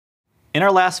In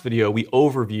our last video, we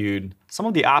overviewed some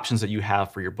of the options that you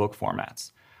have for your book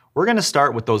formats. We're going to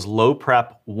start with those low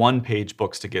prep one-page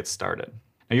books to get started.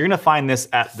 Now you're going to find this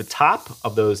at the top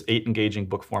of those 8 engaging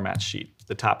book formats sheet,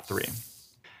 the top 3.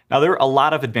 Now there are a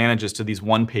lot of advantages to these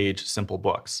one-page simple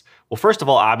books. Well, first of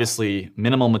all, obviously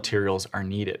minimal materials are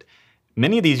needed.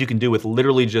 Many of these you can do with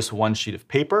literally just one sheet of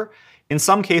paper. In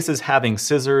some cases, having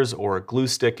scissors or a glue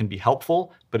stick can be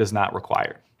helpful, but is not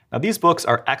required. Now these books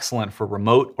are excellent for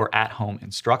remote or at-home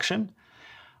instruction.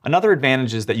 Another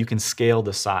advantage is that you can scale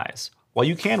the size. While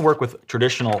you can work with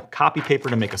traditional copy paper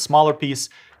to make a smaller piece,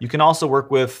 you can also work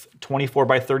with 24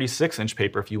 by 36 inch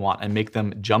paper if you want and make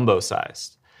them jumbo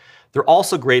sized. They're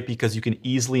also great because you can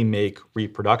easily make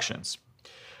reproductions.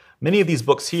 Many of these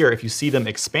books here, if you see them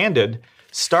expanded,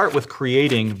 start with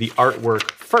creating the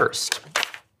artwork first.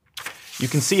 You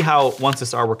can see how once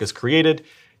this artwork is created,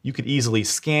 you could easily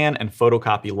scan and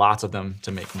photocopy lots of them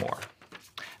to make more.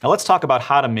 Now let's talk about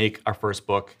how to make our first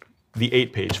book, the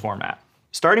 8-page format.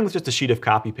 Starting with just a sheet of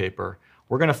copy paper,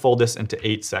 we're going to fold this into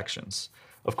 8 sections.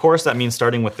 Of course, that means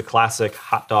starting with the classic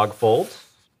hot dog fold.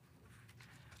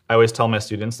 I always tell my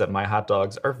students that my hot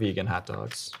dogs are vegan hot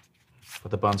dogs, but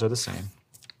the buns are the same.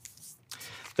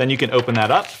 Then you can open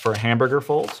that up for a hamburger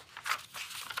fold.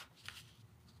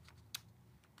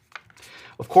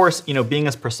 Of course, being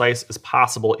as precise as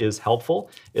possible is helpful.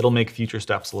 It'll make future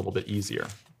steps a little bit easier.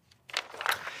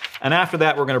 And after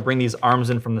that, we're going to bring these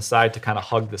arms in from the side to kind of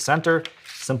hug the center.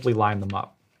 Simply line them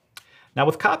up. Now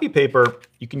with copy paper,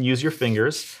 you can use your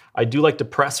fingers. I do like to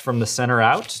press from the center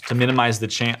out to minimize the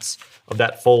chance of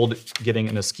that fold getting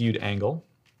an askewed angle.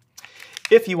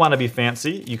 If you want to be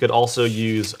fancy, you could also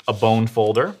use a bone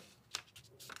folder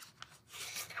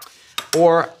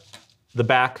or the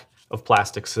back of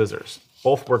plastic scissors.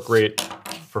 Both work great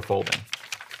for folding.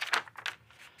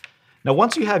 Now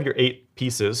once you have your 8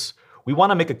 pieces, we want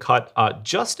to make a cut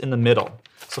just in the middle.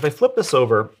 So if I flip this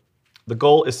over, the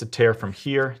goal is to tear from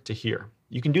here to here.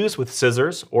 You can do this with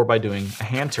scissors or by doing a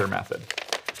hand tear method.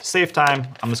 To save time,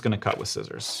 I'm just going to cut with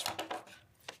scissors.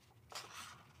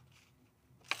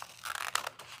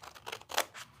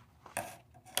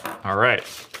 All right.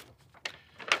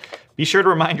 Be sure to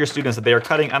remind your students that they are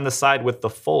cutting on the side with the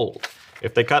fold.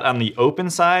 If they cut on the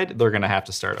open side, they're going to have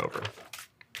to start over.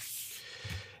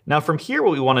 Now from here,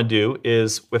 what we want to do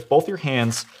is, with both your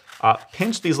hands,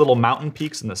 pinch these little mountain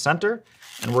peaks in the center,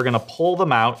 and we're going to pull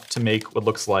them out to make what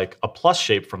looks like a plus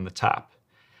shape from the top.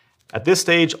 At this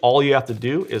stage, all you have to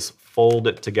do is fold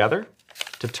it together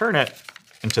to turn it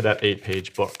into that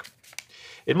 8-page book.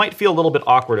 It might feel a little bit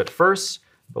awkward at first,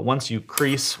 but once you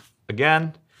crease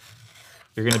again,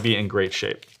 you're going to be in great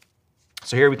shape.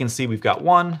 So here we can see we've got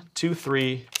 1, 2,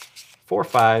 3, 4,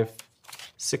 5,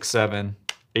 6, 7,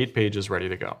 8 pages ready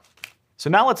to go. So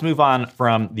now let's move on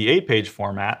from the 8-page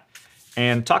format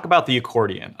and talk about the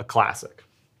accordion, a classic.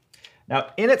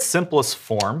 Now in its simplest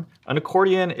form, an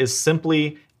accordion is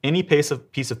simply any piece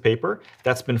of paper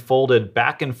that's been folded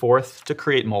back and forth to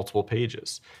create multiple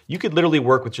pages. You could literally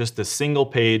work with just a single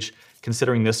page,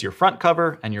 considering this your front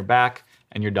cover and your back,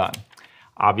 and you're done.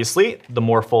 Obviously, the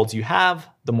more folds you have,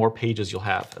 the more pages you'll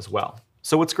have as well.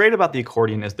 So what's great about the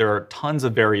accordion is there are tons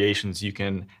of variations you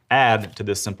can add to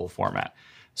this simple format.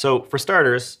 So for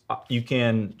starters, you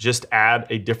can just add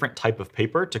a different type of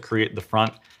paper to create the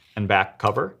front and back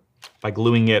cover by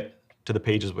gluing it to the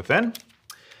pages within.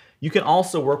 You can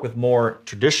also work with more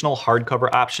traditional hardcover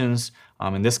options.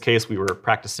 In this case, we were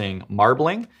practicing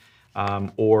marbling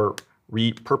or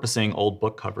repurposing old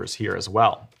book covers here as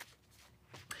well.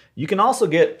 You can also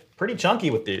get pretty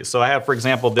chunky with these. So I have, for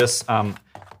example, this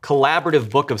collaborative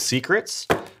book of secrets.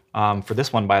 For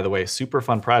this one, by the way, super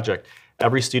fun project.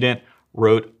 Every student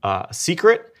wrote a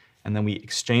secret, and then we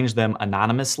exchanged them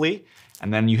anonymously,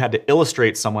 and then you had to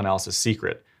illustrate someone else's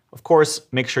secret. Of course,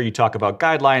 make sure you talk about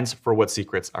guidelines for what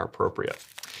secrets are appropriate.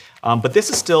 But this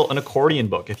is still an accordion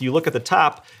book. If you look at the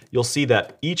top, you'll see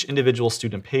that each individual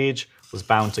student page was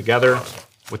bound together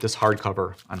with this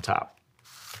hardcover on top.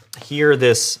 Here,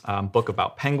 this book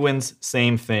about penguins,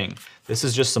 same thing. This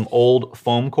is just some old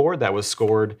foam cord that was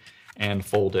scored and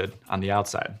folded on the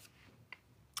outside.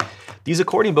 These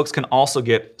accordion books can also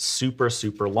get super,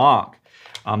 super long.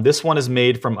 This one is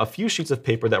made from a few sheets of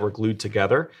paper that were glued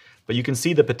together, but you can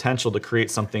see the potential to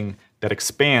create something that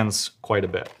expands quite a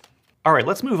bit. All right,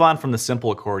 let's move on from the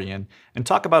simple accordion and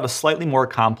talk about a slightly more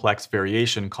complex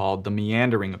variation called the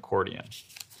meandering accordion.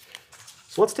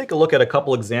 So let's take a look at a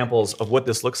couple examples of what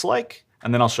this looks like,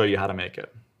 and then I'll show you how to make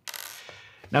it.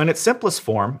 Now in its simplest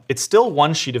form, it's still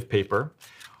one sheet of paper,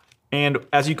 and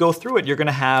as you go through it, you're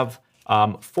gonna have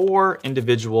 4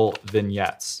 individual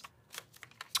vignettes.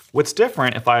 What's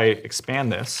different, if I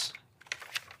expand this,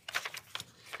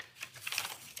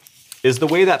 is the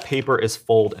way that paper is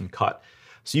folded and cut.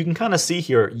 So you can kind of see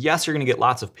here, yes, you're going to get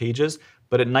lots of pages,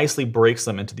 but it nicely breaks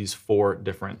them into these 4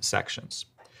 different sections.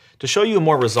 To show you a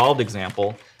more resolved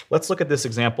example, let's look at this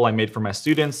example I made for my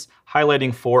students,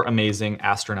 highlighting 4 amazing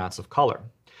astronauts of color.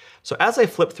 So as I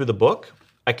flip through the book,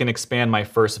 I can expand my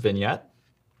first vignette.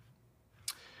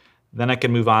 Then I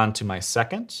can move on to my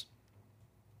second,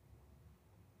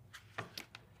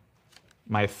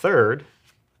 my third,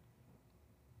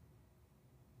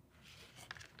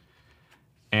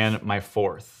 and my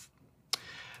fourth.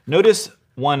 Notice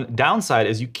one downside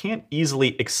is you can't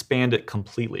easily expand it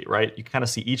completely, right? You kind of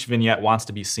see each vignette wants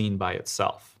to be seen by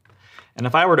itself. And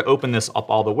if I were to open this up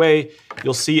all the way,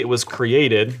 you'll see it was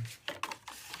created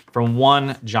from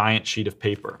one giant sheet of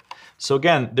paper. So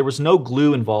again, there was no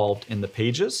glue involved in the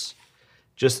pages,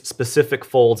 just specific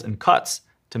folds and cuts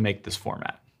to make this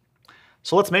format.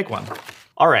 So let's make one.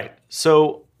 All right,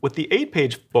 so with the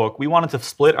 8-page book, we wanted to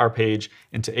split our page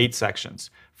into 8 sections.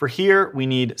 For here, we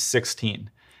need 16.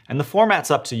 And the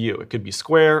format's up to you. It could be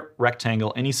square,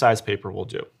 rectangle, any size paper will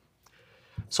do.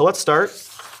 So let's start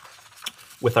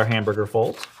with our hamburger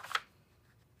fold.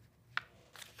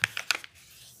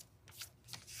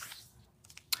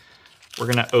 We're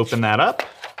gonna open that up.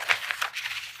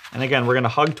 And again, we're gonna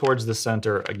hug towards the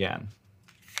center again.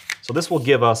 So this will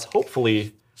give us,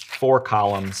 hopefully, 4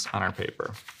 columns on our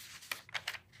paper.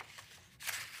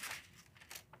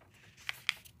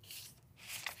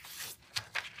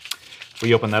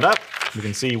 We open that up, you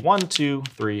can see 1, 2,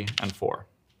 3, and 4.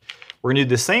 We're gonna do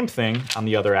the same thing on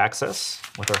the other axis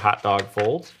with our hot dog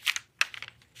fold.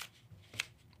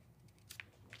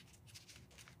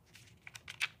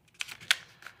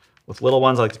 With little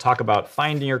ones, I like to talk about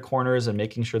finding your corners and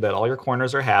making sure that all your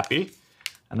corners are happy.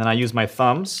 And then I use my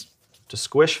thumbs to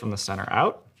squish from the center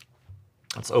out.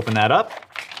 Let's open that up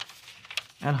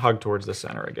and hug towards the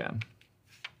center again.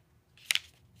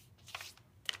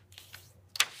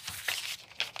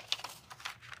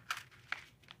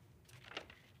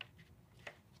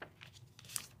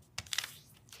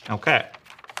 Okay.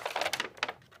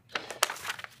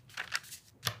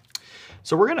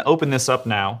 So we're going to open this up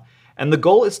now, and the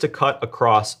goal is to cut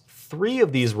across 3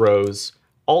 of these rows,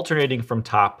 alternating from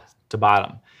top to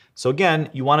bottom. So again,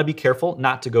 you want to be careful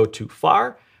not to go too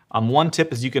far. One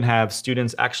tip is you can have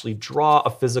students actually draw a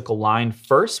physical line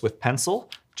first with pencil,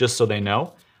 just so they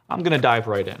know. I'm going to dive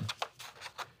right in.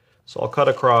 So I'll cut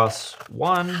across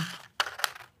 1,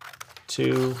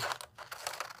 2,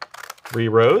 3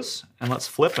 rows, and let's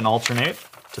flip and alternate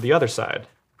to the other side.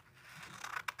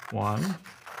 1,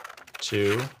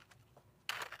 2,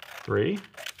 3,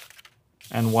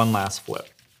 and one last flip.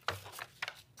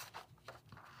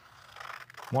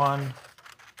 1,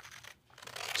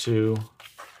 2,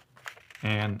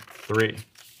 and 3.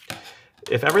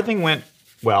 If everything went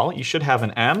well, you should have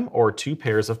an M or 2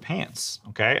 pairs of pants,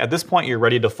 okay? At this point, you're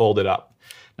ready to fold it up.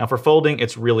 Now for folding,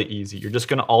 it's really easy. You're just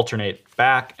gonna alternate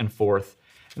back and forth,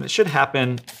 and it should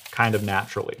happen kind of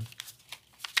naturally.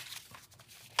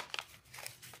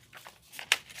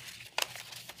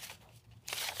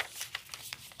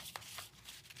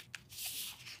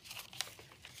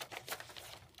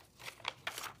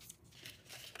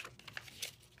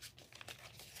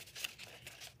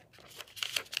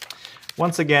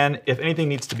 Once again, if anything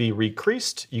needs to be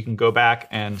recreased, you can go back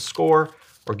and score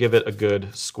or give it a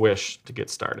good squish to get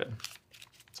started.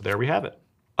 So there we have it.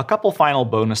 A couple final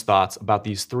bonus thoughts about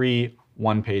these 3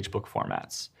 one-page book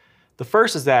formats. The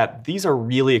first is that these are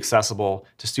really accessible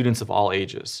to students of all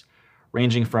ages,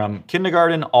 ranging from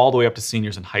kindergarten all the way up to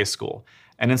seniors in high school,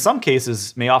 and in some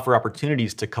cases may offer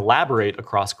opportunities to collaborate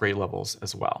across grade levels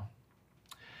as well.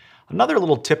 Another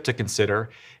little tip to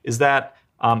consider is that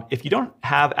if you don't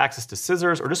have access to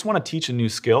scissors or just want to teach a new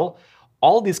skill,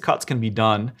 all of these cuts can be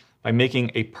done by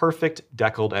making a perfect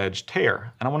deckled edge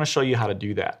tear, and I want to show you how to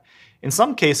do that. In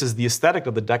some cases, the aesthetic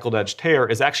of the deckled edge tear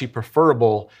is actually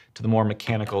preferable to the more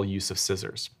mechanical use of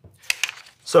scissors.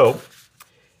 So,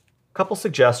 a couple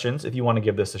suggestions if you want to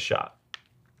give this a shot.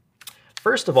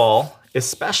 First of all,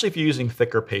 especially if you're using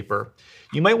thicker paper,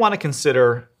 you might want to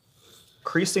consider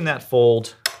creasing that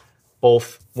fold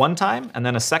both one time and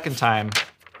then a second time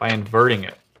by inverting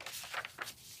it.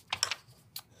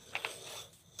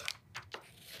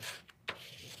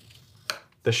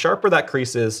 The sharper that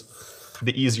crease is,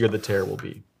 the easier the tear will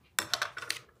be.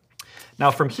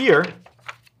 Now from here,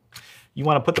 you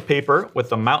want to put the paper with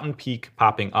the mountain peak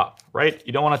popping up, right?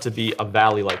 You don't want it to be a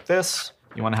valley like this.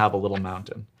 You want to have a little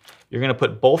mountain. You're going to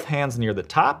put both hands near the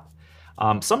top.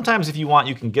 Sometimes if you want,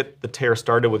 you can get the tear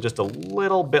started with just a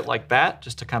little bit like that,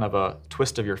 just to kind of a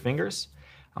twist of your fingers.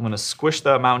 I'm going to squish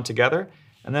the mountain together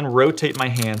and then rotate my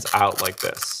hands out like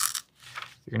this.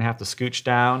 You're gonna have to scooch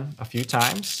down a few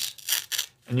times,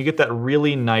 and you get that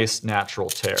really nice natural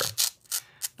tear.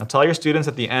 Now tell your students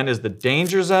at the end is the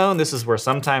danger zone. This is where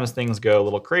sometimes things go a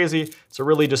little crazy, so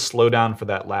really just slow down for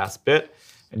that last bit,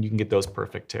 and you can get those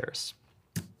perfect tears.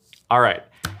 All right,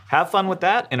 have fun with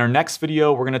that. In our next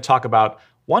video, we're gonna talk about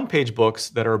one-page books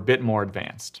that are a bit more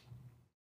advanced.